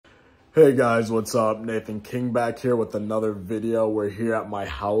Hey guys, what's up? Nathan King back here with another video. We're here at my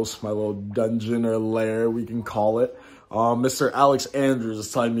house, my little dungeon or lair, we can call it. Mr. Alex Andrews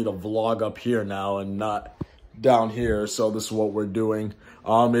is telling me to vlog up here now and not down here, so this is what we're doing.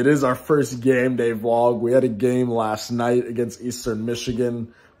 It is our first game day vlog. We had a game last night against Eastern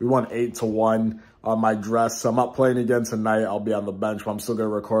Michigan. We won 8-1 on my dress. So I'm not playing again tonight. I'll be on the bench, but I'm still going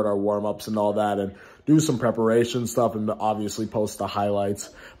to record our warm-ups and all that and do some preparation stuff and obviously post the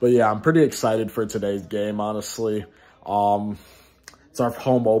highlights. But yeah, I'm pretty excited for today's game, honestly. It's our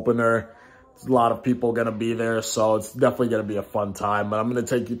home opener. There's a lot of people going to be there, so it's definitely going to be a fun time. But I'm going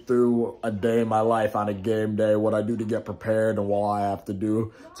to take you through a day in my life on a game day, what I do to get prepared and what I have to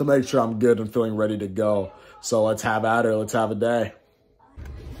do to make sure I'm good and feeling ready to go. So let's have at it. Let's have a day.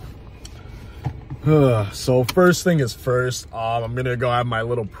 So first thing is first, I'm going to go have my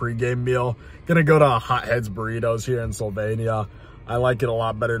little pregame meal. Gonna go to Hot Heads Burritos here in Sylvania. I like it a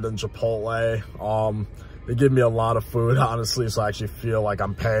lot better than Chipotle. They give me a lot of food, honestly, so I actually feel like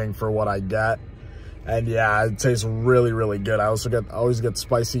I'm paying for what I get. And yeah, it tastes really, really good. I always get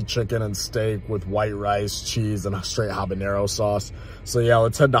spicy chicken and steak with white rice, cheese, and a straight habanero sauce. So yeah,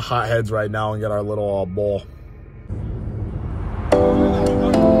 let's head to Hot Heads right now and get our little bowl.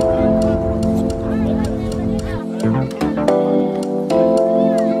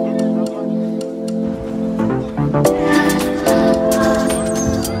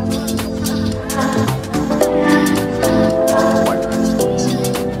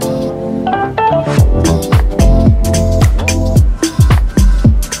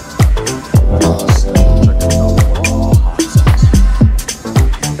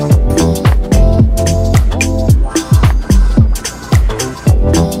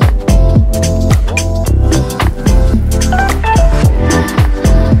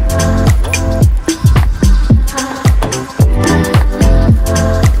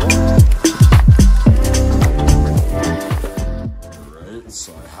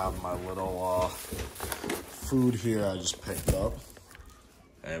 So I have my little food here I just picked up.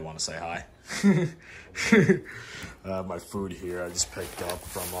 Hey, want to say hi? I have my food here I just picked up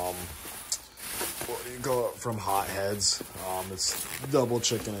from from Hot Heads. It's double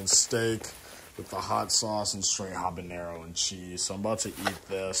chicken and steak with the hot sauce and straight habanero and cheese. So I'm about to eat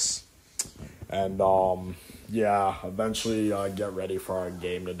this and yeah, eventually get ready for our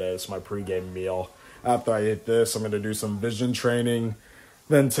game today. It's my pregame meal. After I eat this, I'm going to do some vision training,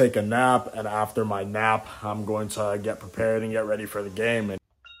 then take a nap, and after my nap, I'm going to get prepared and get ready for the game.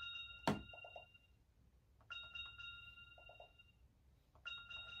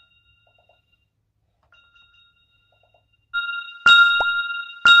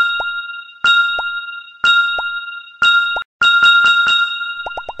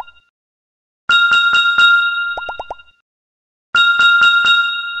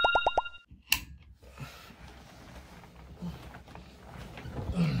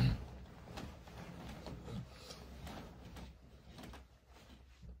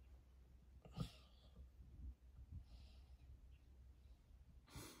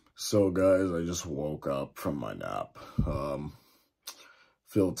 So guys, I just woke up from my nap.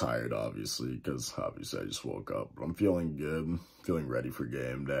 Feel tired, obviously, because obviously I just woke up. But I'm feeling good, feeling ready for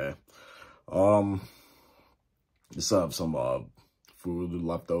game day. Just have some food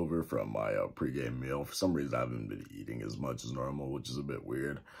left over from my pregame meal. For some reason, I haven't been eating as much as normal, which is a bit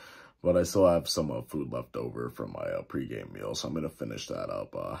weird. But I still have some food left over from my pregame meal, so I'm going to finish that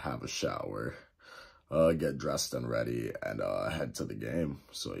up, have a shower. Get dressed and ready and head to the game.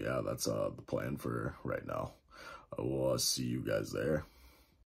 So yeah, that's the plan for right now. I will see you guys there.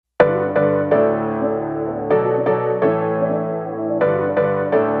 I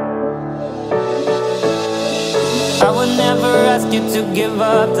would never ask you to give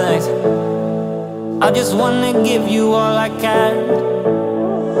up things. I just wanna give you all I can.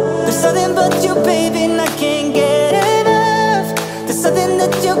 There's nothing but you, baby, and I can't get enough. There's something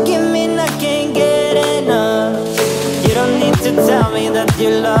that you give me and I can't get enough. You don't need to tell me that you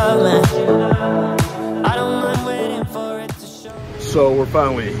love me. I don't mind waiting for it to show. So we're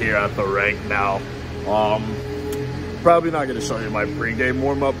finally here at the rank now. Probably not going to show you my pregame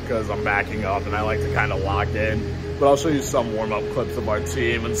warm-up because I'm backing up and I like to kind of lock in. But I'll show you some warm-up clips of our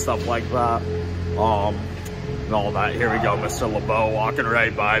team and stuff like that. And all that. Here we go, Mr. LeBeau walking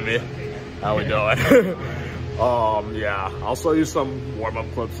right by me. How we doing? Yeah, I'll show you some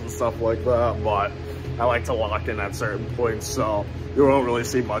warm-up clips and stuff like that, but I like to lock in at certain points, so you won't really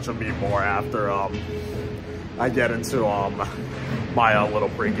see much of me more after I get into my little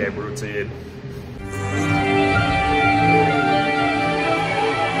pregame routine.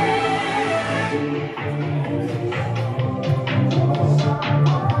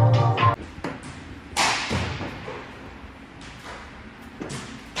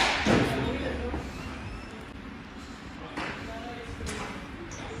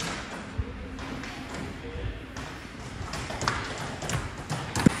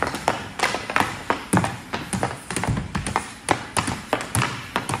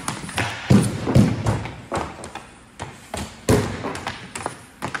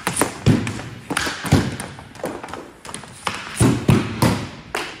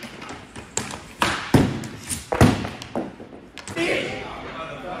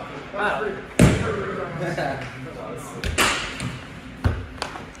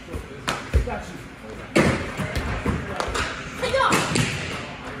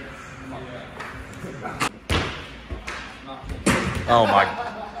 Oh my.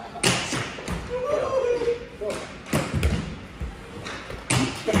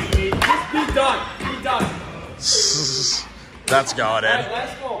 Just be done. Be done. That's going in.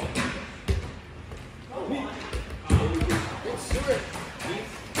 Let's go.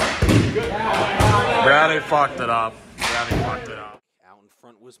 Brownie fucked it up. Brownie fucked it up. Out in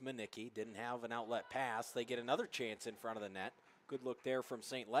front was Manicki. Didn't have an outlet pass. They get another chance in front of the net. Good look there from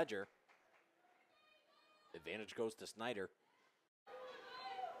St. Ledger. Advantage goes to Snyder.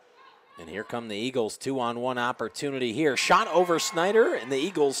 And here come the Eagles. 2-on-1 opportunity here. Shot over Snyder, and the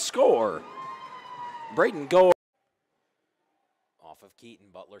Eagles score. Braden Gore. Off of Keaton.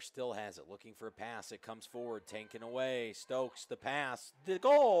 Butler still has it. Looking for a pass. It comes forward. Tanking away. Stokes, the pass. The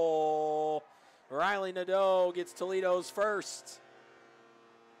goal. Riley Nadeau gets Toledo's first.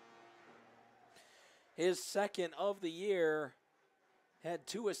 His second of the year. Had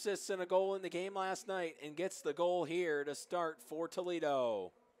 2 assists and a goal in the game last night and gets the goal here to start for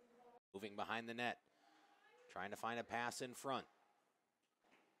Toledo. Moving behind the net. Trying to find a pass in front.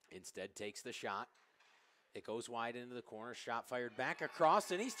 Instead takes the shot. It goes wide into the corner. Shot fired back across,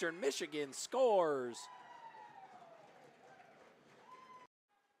 and Eastern Michigan scores.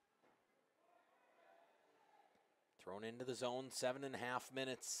 Thrown into the zone, 7.5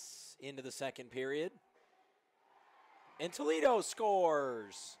 minutes into the second period. And Toledo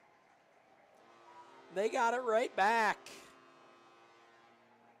scores. They got it right back.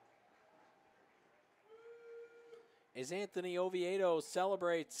 As Anthony Oviedo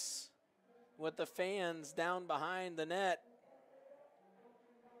celebrates with the fans down behind the net.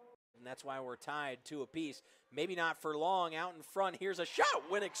 And that's why we're tied 2 apiece. Maybe not for long. Out in front, here's a shot.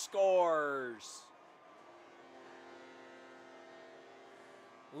 Winnick scores.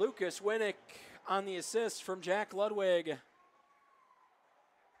 Lucas Winnick on the assist from Jack Ludwig.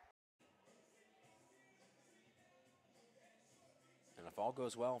 And if all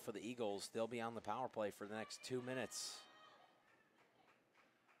goes well for the Eagles, they'll be on the power play for the next 2 minutes.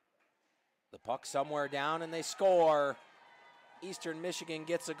 The puck somewhere down, and they score. Eastern Michigan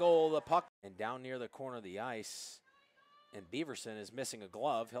gets a goal. The puck and down near the corner of the ice. And Beaverson is missing a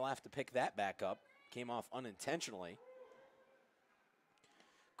glove. He'll have to pick that back up. Came off unintentionally.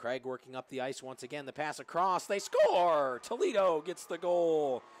 Craig working up the ice once again. The pass across. They score. Toledo gets the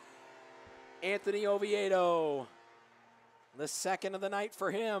goal. Anthony Oviedo. The second of the night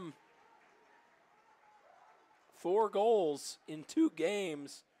for him. 4 goals in 2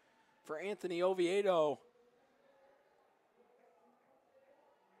 games for Anthony Oviedo.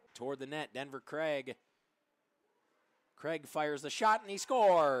 Toward the net, Denver Craig. Craig fires the shot and he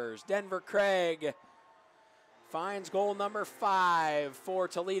scores. Denver Craig finds goal number 5 for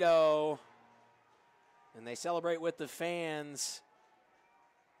Toledo. And they celebrate with the fans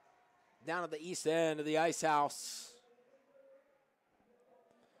down at the east end of the ice house.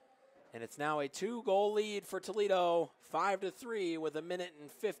 And it's now a 2-goal lead for Toledo, 5-3 with 1 minute and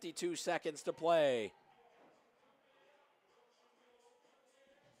 52 seconds to play.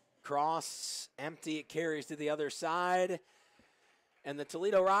 Cross, empty, it carries to the other side. And the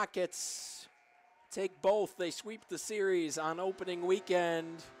Toledo Rockets take both. They sweep the series on opening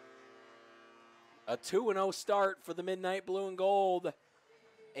weekend. A 2-0 start for the Midnight Blue and Gold.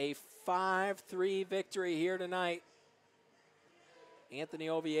 A 5-3 victory here tonight. Anthony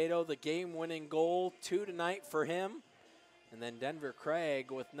Oviedo, the game-winning goal, 2 tonight for him. And then Denver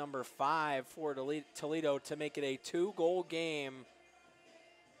Craig with number 5 for Toledo to make it a 2-goal game.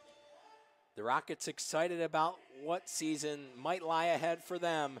 The Rockets excited about what season might lie ahead for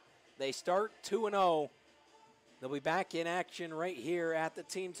them. They start 2-0. They'll be back in action right here at the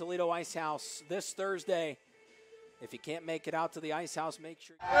Team Toledo Ice House this Thursday. If you can't make it out to the Ice House, make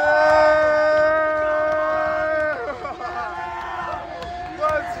sure.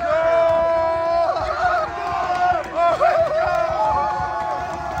 Let's go!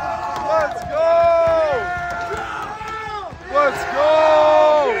 Let's go! Let's go!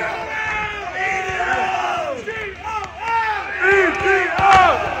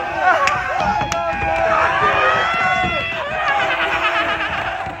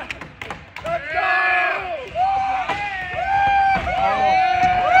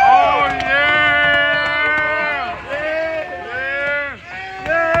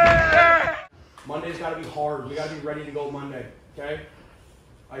 Monday's got to be hard. We got to be ready to go Monday, okay?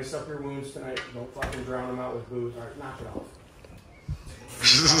 Ice up your wounds tonight. Don't fucking drown them out with booze. All right, knock it off.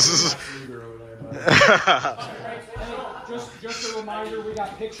 Just a reminder, we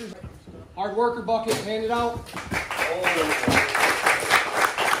got pictures. Hard worker bucket, hand it out.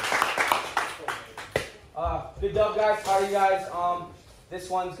 Good job, guys. How are you guys? This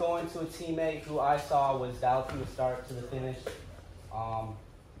one's going to a teammate who I saw was down from the start to the finish.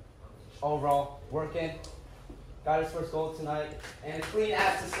 Overall, working. Got his first goal tonight. And a clean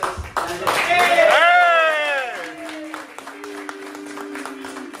ass assist.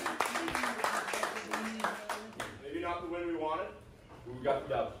 Maybe not the win we wanted, but we got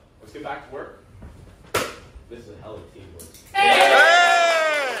the dub. Let's get back to work. This is a hell of a teamwork.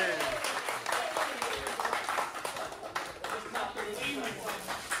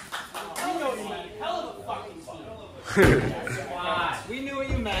 We knew what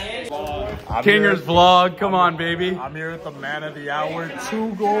you meant. Kinger's vlog, come on, baby. I'm here at the man of the hour.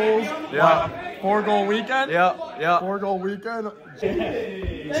 2 goals. Yeah. 4-goal weekend. Yeah, yeah. 4-goal weekend.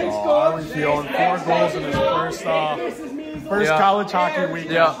 So how are we feeling? 4 goals in his first college hockey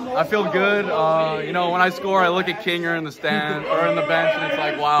weekend. Yeah, I feel good. You know, when I score, I look at Kinger in the stand or in the bench, and it's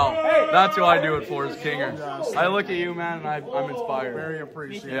like, wow, that's who I do it for is Kinger. Yes. I look at you, man, and I'm inspired. Very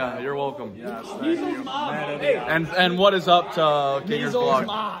appreciated. Yeah, you're welcome. Yes, thank you. Man of the hour. And what is up to Kinger's vlog?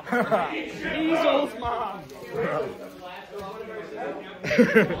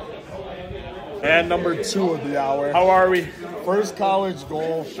 And number 2 of the hour. How are we? First college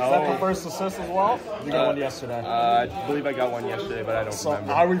goal. Is that the first assist as well? You got one yesterday. I believe I got one yesterday, but I don't So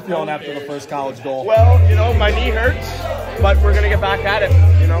remember. how are we feeling after the first college goal? Well, you know, my knee hurts, but we're going to get back at it.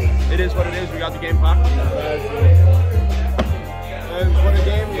 You know, it is what it is. We got the game clock. And what a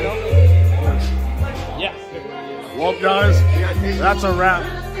game, you know? Yeah. Well, guys, that's a wrap.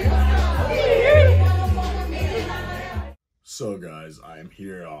 So, guys, I am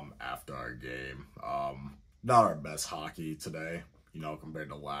here after our game. Not our best hockey today, you know, compared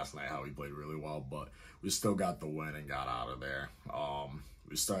to last night, how we played really well, but we still got the win and got out of there.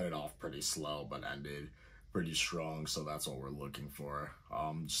 We started off pretty slow, but ended pretty strong, so that's what we're looking for.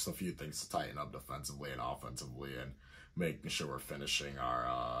 Just a few things to tighten up defensively and offensively, and making sure we're finishing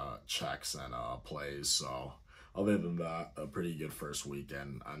our checks and plays. So other than that, a pretty good first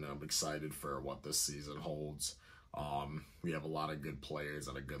weekend, and I'm excited for what this season holds. We have a lot of good players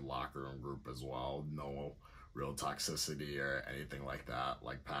and a good locker room group as well. No real toxicity or anything like that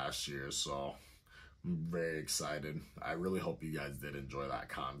like past years, so I'm very excited. I really hope you guys did enjoy that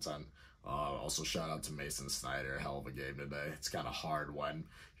content. Also, shout out to Mason Snyder. Hell of a game today. It's kind of hard when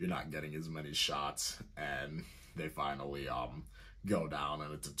you're not getting as many shots and they finally go down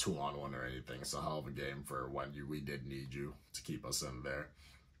and it's a 2-on-1 or anything. So hell of a game for when we did need you to keep us in there.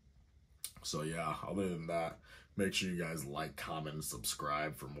 So yeah, other than that, make sure you guys like, comment, and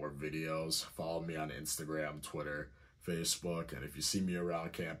subscribe for more videos. Follow me on Instagram, Twitter, Facebook, and if you see me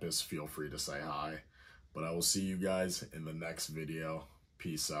around campus, feel free to say hi. But I will see you guys in the next video.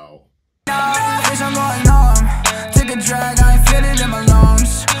 Peace out.